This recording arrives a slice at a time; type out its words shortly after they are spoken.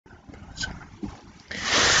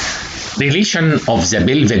Relation of the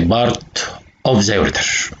pelvic part of the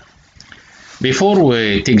ureter. Before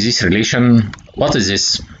we take this relation, what is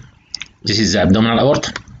this? This is the abdominal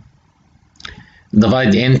aorta.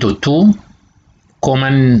 Divided into two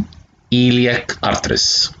common iliac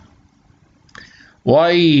arteries.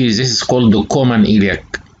 Why this is called the common iliac?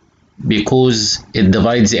 Because it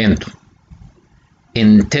divides into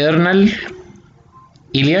internal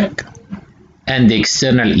iliac and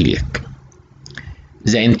external iliac.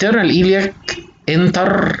 The internal iliac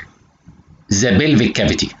enter the pelvic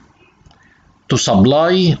cavity to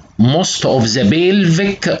supply most of the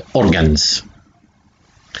pelvic organs,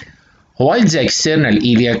 while the external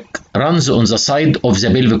iliac runs on the side of the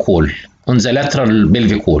pelvic wall, on the lateral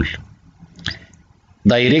pelvic wall,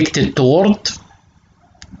 directed toward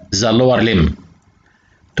the lower limb,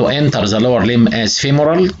 to enter the lower limb as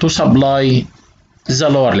femoral to supply the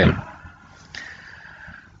lower limb.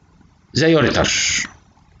 The ureter.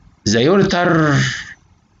 The ureter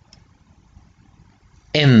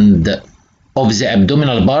end of the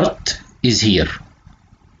abdominal part is here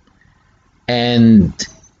and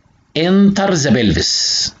enter the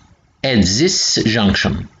pelvis at this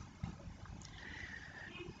junction.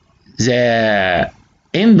 The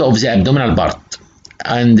end of the abdominal part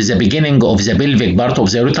and the beginning of the pelvic part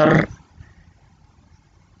of the ureter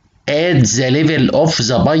at the level of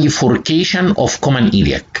the bifurcation of common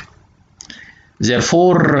iliac.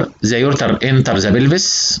 Therefore, the ureter enters the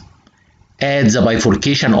pelvis at the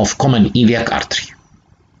bifurcation of common iliac artery.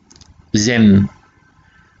 Then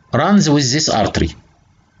runs with this artery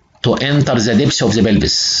to enter the depth of the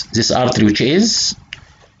pelvis. This artery, which is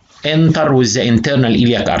enter with the internal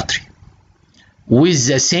iliac artery with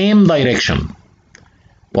the same direction.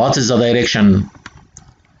 What is the direction?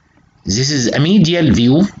 This is a medial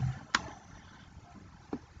view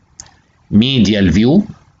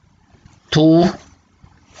to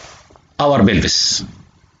our pelvis.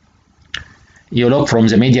 You look from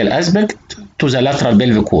the medial aspect to the lateral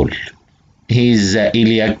pelvic wall. Here is the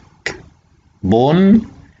iliac bone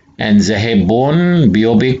and the hip bone,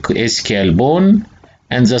 pubic ischial bone,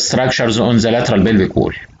 and the structures on the lateral pelvic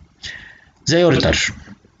wall. The ureter.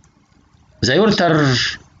 The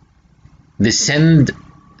ureter descend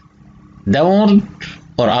downward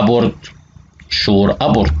or upward? Sure,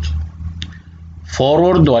 upward.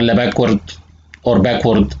 Forward or backward or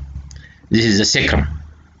backward? This is the sacrum,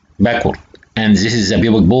 backward, and this is the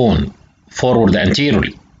pubic bone, forward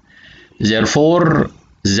anteriorly. Therefore,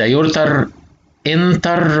 the ureter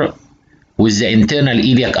enter with the internal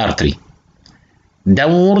iliac artery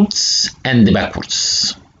downwards and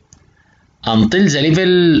backwards until the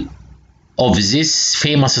level of this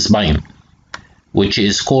famous spine, which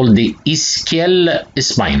is called the ischial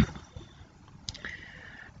spine.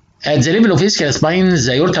 At the level of ischial spine,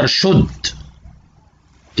 the ureter should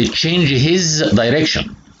change his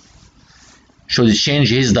direction.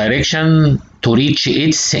 To reach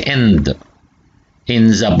its end in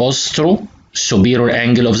the posterior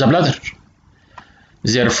angle of the bladder.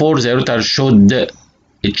 Therefore, the ureter should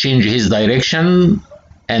change his direction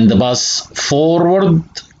and pass forward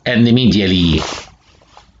and medially.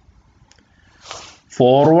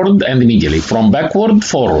 From backward,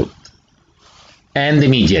 forward, and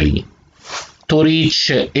medially to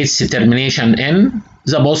reach its termination in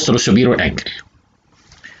the posterior superior angle.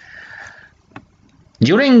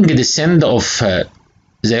 During the descent of the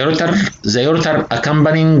ureter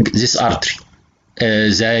accompanying this artery,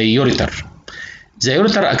 the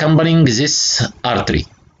ureter accompanying this artery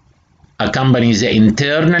accompanies the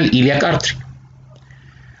internal iliac artery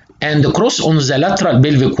and cross on the lateral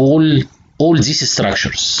pelvic wall all these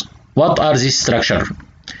structures. What are these structures?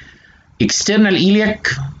 External iliac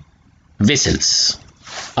vessels,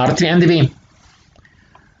 artery and vein,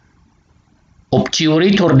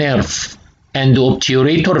 obturator nerve and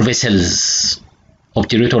obturator vessels,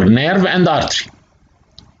 obturator nerve and artery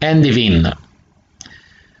and vein.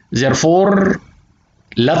 Therefore,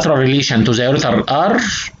 lateral relation to the ureter are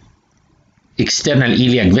external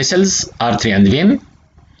iliac vessels, artery and vein,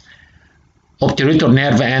 obturator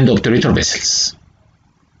nerve and obturator vessels.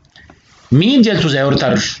 Medial to the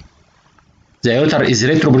ureter is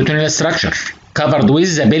retroperitoneal structure covered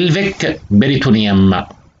with the pelvic peritoneum.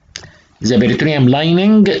 The peritoneum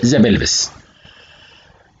lining the pelvis.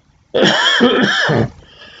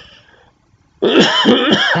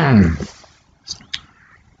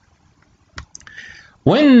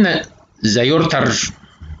 When the ureter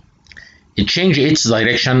changes its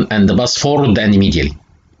direction and passes forward and medially,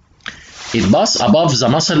 it passes above the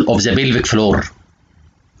muscle of the pelvic floor.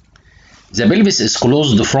 The pelvis is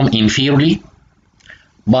closed from inferiorly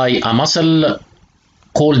by a muscle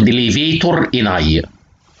called levator ini.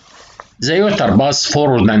 The ureter passes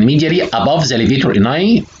forward and medially above the levator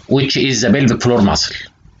ini, which is the pelvic floor muscle.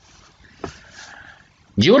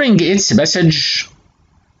 During its passage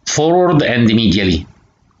forward and medially,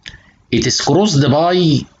 it is crossed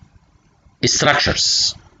by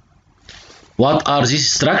structures. What are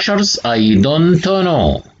these structures? I don't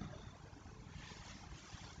know.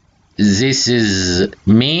 This is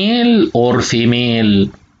male or female?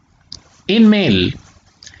 In male.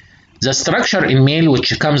 The structure in male,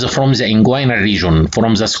 which comes from the inguinal region,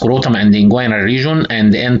 from the scrotum and inguinal region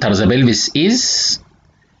and enters the pelvis, is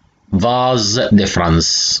vas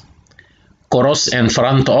deferens, cross in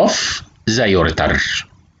front of the ureter.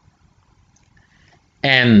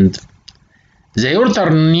 And the ureter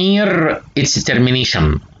near its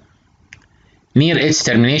termination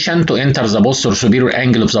to enter the posterior superior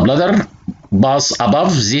angle of the bladder pass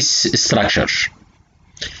above this structure.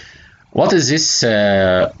 What is this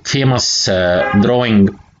famous drawing?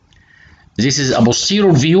 This is a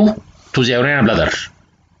posterior view to the urinary bladder.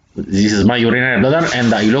 This is my urinary bladder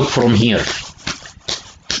and I look from here.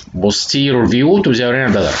 Posterior view to the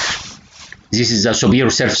urinary bladder. This is the superior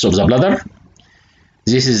surface of the bladder.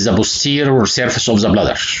 This is the posterior surface of the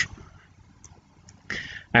bladder.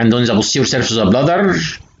 And on the posterior surface of the bladder,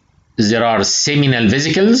 there are seminal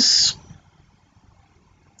vesicles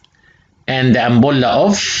and the ampulla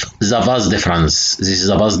of the vas deferens. This is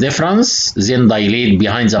the vas deferens, then dilate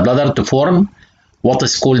behind the bladder to form what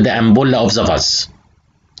is called the ampulla of the vas.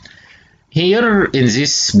 Here in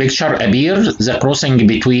this picture appear the crossing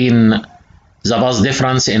between the vas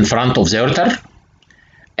deferens in front of the ureter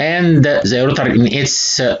and the ureter in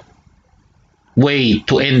its way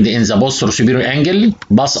to end in the posterior superior angle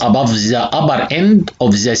pass above the upper end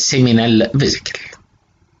of the seminal vesicle.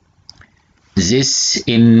 This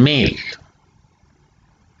in male.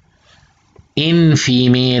 In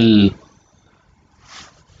female,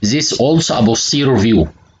 this also a posterior view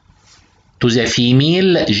to the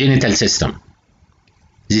female genital system.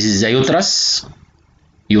 This is the uterus,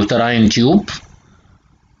 uterine tube,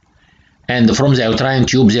 and from the uterine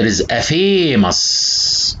tube there is a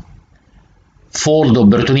famous fold of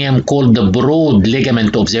peritoneum called the broad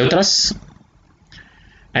ligament of the uterus,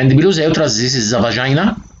 and below the uterus this is the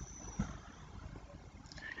vagina,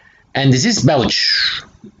 and this pouch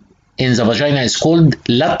in the vagina is called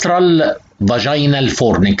lateral vaginal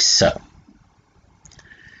fornix.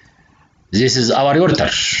 This is our ureter.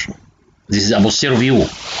 This is a posterior view,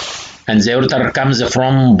 and the ureter comes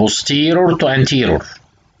from posterior to anterior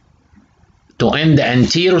to end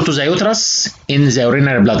anterior to the uterus in the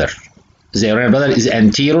urinary bladder. The urinary bladder is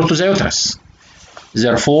anterior to the uterus.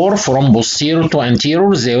 Therefore, from posterior to anterior,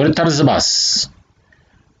 the ureters pass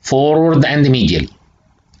forward and medially.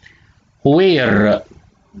 Where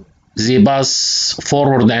they pass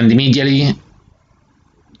forward and medially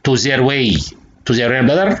to their way to the urinary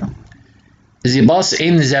bladder, they pass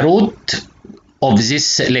in the root of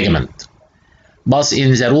this ligament, pass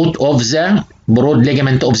in the root of the broad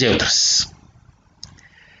ligament of the uterus.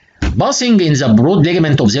 Passing in the broad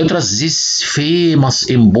ligament of the uterus, this famous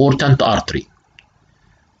important artery,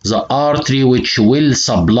 the artery which will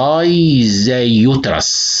supply the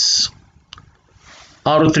uterus.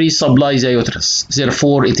 Artery supplies the uterus,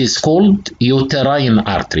 therefore it is called uterine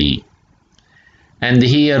artery. And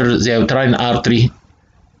here the uterine artery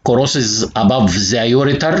crosses above the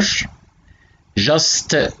ureter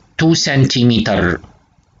just 2 centimeters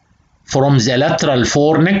from the lateral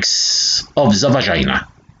fornix of the vagina.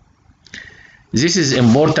 This is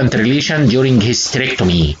important relation during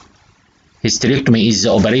hysterectomy. Hysterectomy is the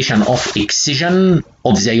operation of excision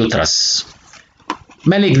of the uterus.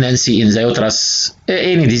 Malignancy in the uterus,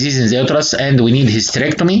 any disease in the uterus, and we need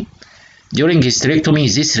hysterectomy. During hysterectomy,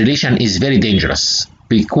 this relation is very dangerous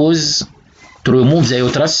because to remove the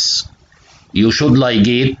uterus, you should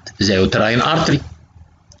ligate the uterine artery.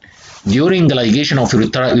 During the ligation of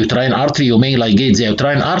uterine artery, you may ligate the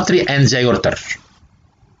uterine artery and the ureter.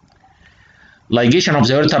 Ligation of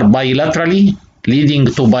the ureter bilaterally, leading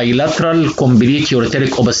to bilateral complete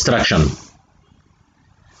ureteric obstruction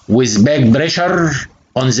with back pressure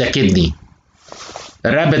on the kidney,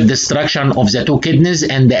 rapid destruction of the 2 kidneys,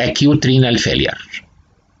 and the acute renal failure.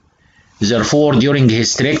 Therefore, during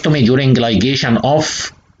hysterectomy, during ligation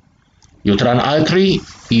of uterine artery,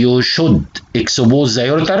 you should expose the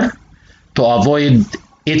ureter to avoid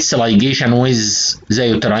its ligation with the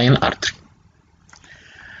uterine artery.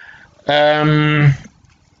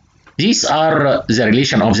 These are the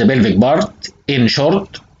relation of the pelvic part. In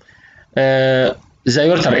short, the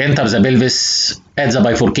ureter enters the pelvis at the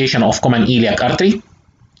bifurcation of common iliac artery,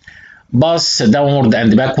 pass downward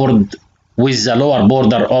and backward with the lower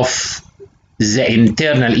border of the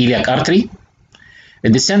internal iliac artery.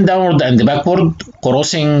 It descends downward and backward,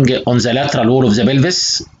 crossing on the lateral wall of the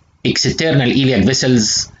pelvis, external iliac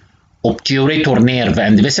vessels, obturator nerve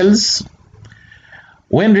and vessels.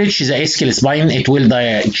 When reach the ischial spine, it will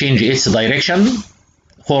change its direction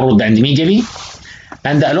forward and medially,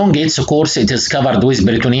 and along its course it is covered with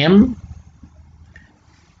peritoneum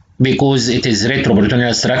because it is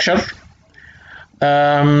retroperitoneal structure.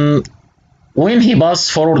 When he passes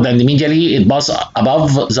forward and medially, it passes above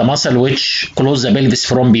the muscle which closes the pelvis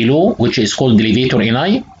from below, which is called levator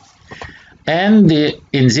ani, and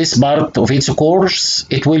in this part of its course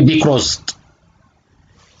it will be crossed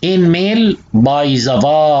in male by the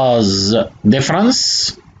vas deferens,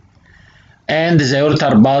 and the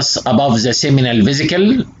ureter pass above the seminal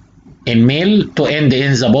vesicle in male to end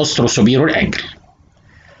in the posterior angle,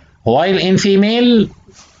 while in female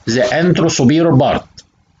the anterosuperior part,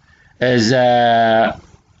 the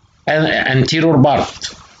anterior part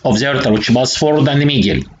of the ureter, which pass forward and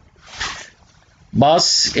medially,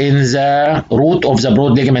 pass in the root of the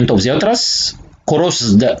broad ligament of the uterus,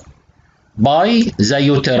 crossed by the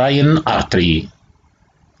uterine artery.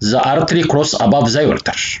 The artery cross above the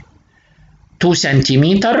ureter, 2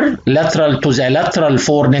 centimeter lateral to the lateral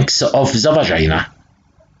fornix of the vagina.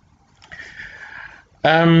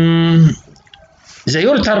 The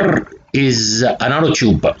ureter is a narrow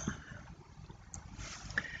tube.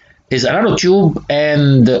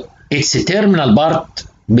 And its terminal part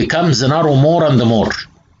becomes narrow more and more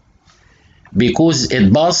because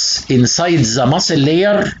it passes inside the muscle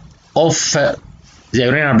layer of the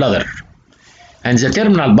urinary bladder, and the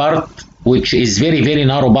terminal part, which is very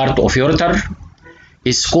narrow part of ureter,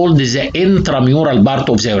 is called the intramural part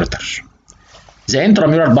of the ureter. The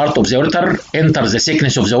intramural part of the ureter enters the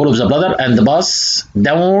thickness of the wall of the bladder and passes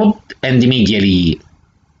downward and medially,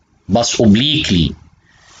 passes obliquely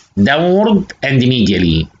downward and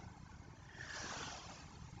medially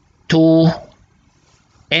to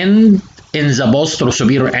end in the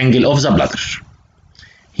posterior angle of the bladder.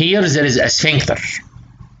 Here there is a sphincter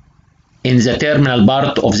in the terminal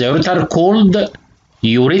part of the ureter called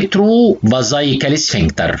uretrovesical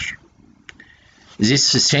sphincter. This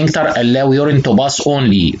sphincter allows urine to pass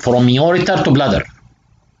only from ureter to bladder,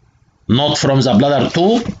 not from the bladder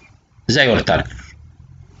to the ureter.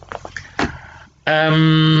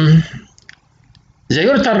 The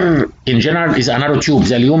ureter in general is a narrow tube.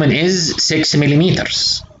 The lumen is 6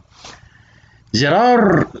 millimeters. There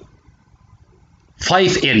are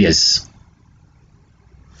 5 areas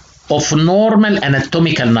of normal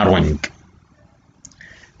anatomical narrowing,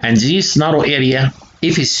 and this narrow area,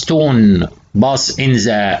 if a stone pass in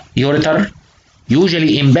the ureter,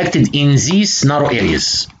 usually impacted in these narrow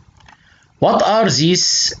areas. What are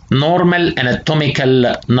these normal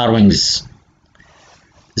anatomical narrowings?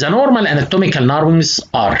 The normal anatomical narrowings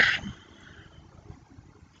are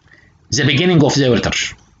the beginning of the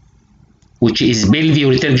ureter, which is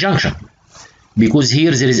pelvic-ureteric junction, because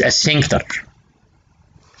here there is a sphincter.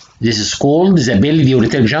 This is called the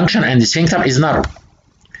pelvic-ureteric junction, and the sphincter is narrow.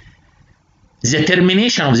 The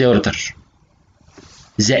termination of the ureter,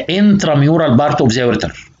 the intramural part of the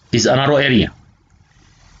ureter, is a narrow area,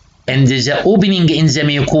 and the opening in the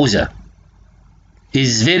mucosa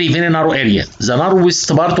is very narrow area. The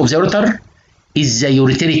narrowest part of the ureter is the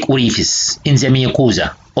ureteric orifice in the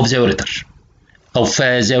mucosa of the ureter, of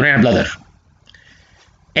the urinary bladder.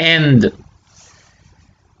 And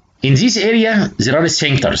in this area there are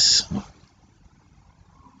sphincters,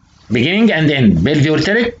 beginning and end,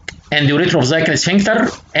 pelvic-ureteric and uretrovesical sphincter,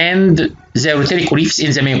 and the ureteric orifice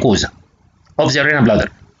in the mucosa of the urinary bladder.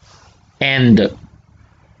 And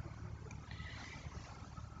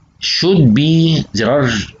there are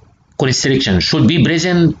constrictions should be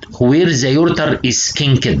present where the ureter is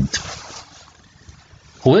kinked.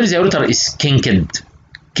 Where the ureter is kinked,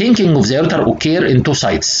 kinking of the ureter occur in 2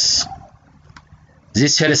 sites.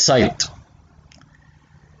 This first site,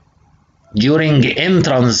 during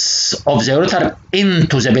entrance of the ureter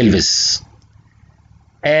into the pelvis,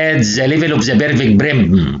 at the level of the pelvic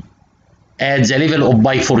brim, at the level of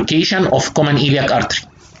bifurcation of common iliac artery.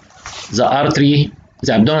 The artery,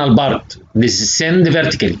 the abdominal part, descend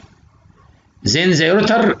vertically. Then the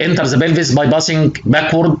ureter enters the pelvis by passing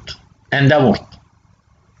backward and downward.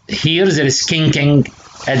 Here there is kinking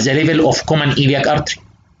at the level of common iliac artery.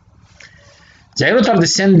 The ureter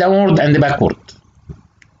descends downward and backward,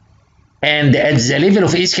 and at the level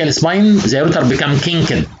of ischial spine, the ureter becomes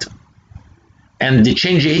kinked and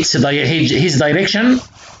change his direction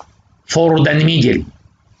forward and medially,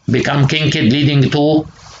 become kinked, leading to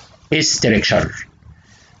stricture.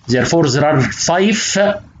 Therefore, there are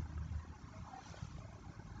 5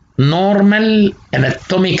 normal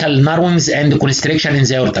anatomical narrowings and constriction in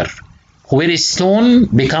the ureter, where stone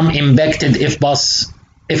become impacted if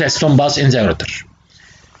a stone pass in the ureter.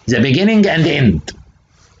 The beginning and end,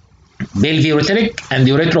 pelviureteric and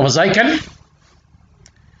uretrovesical,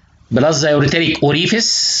 plus the ureteric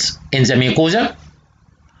orifice in the mucosa,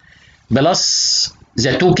 plus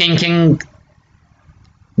the two kinking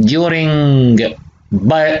during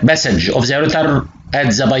passage of the ureter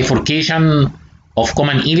at the bifurcation of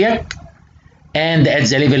common iliac and at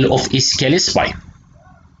the level of ischial spine.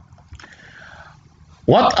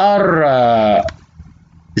 What are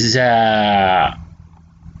the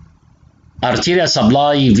arterial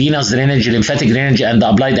supply, venous drainage, lymphatic drainage, and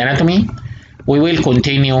applied anatomy? We will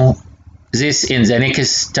continue this in the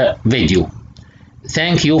next video.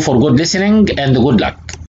 Thank you for good listening and good luck.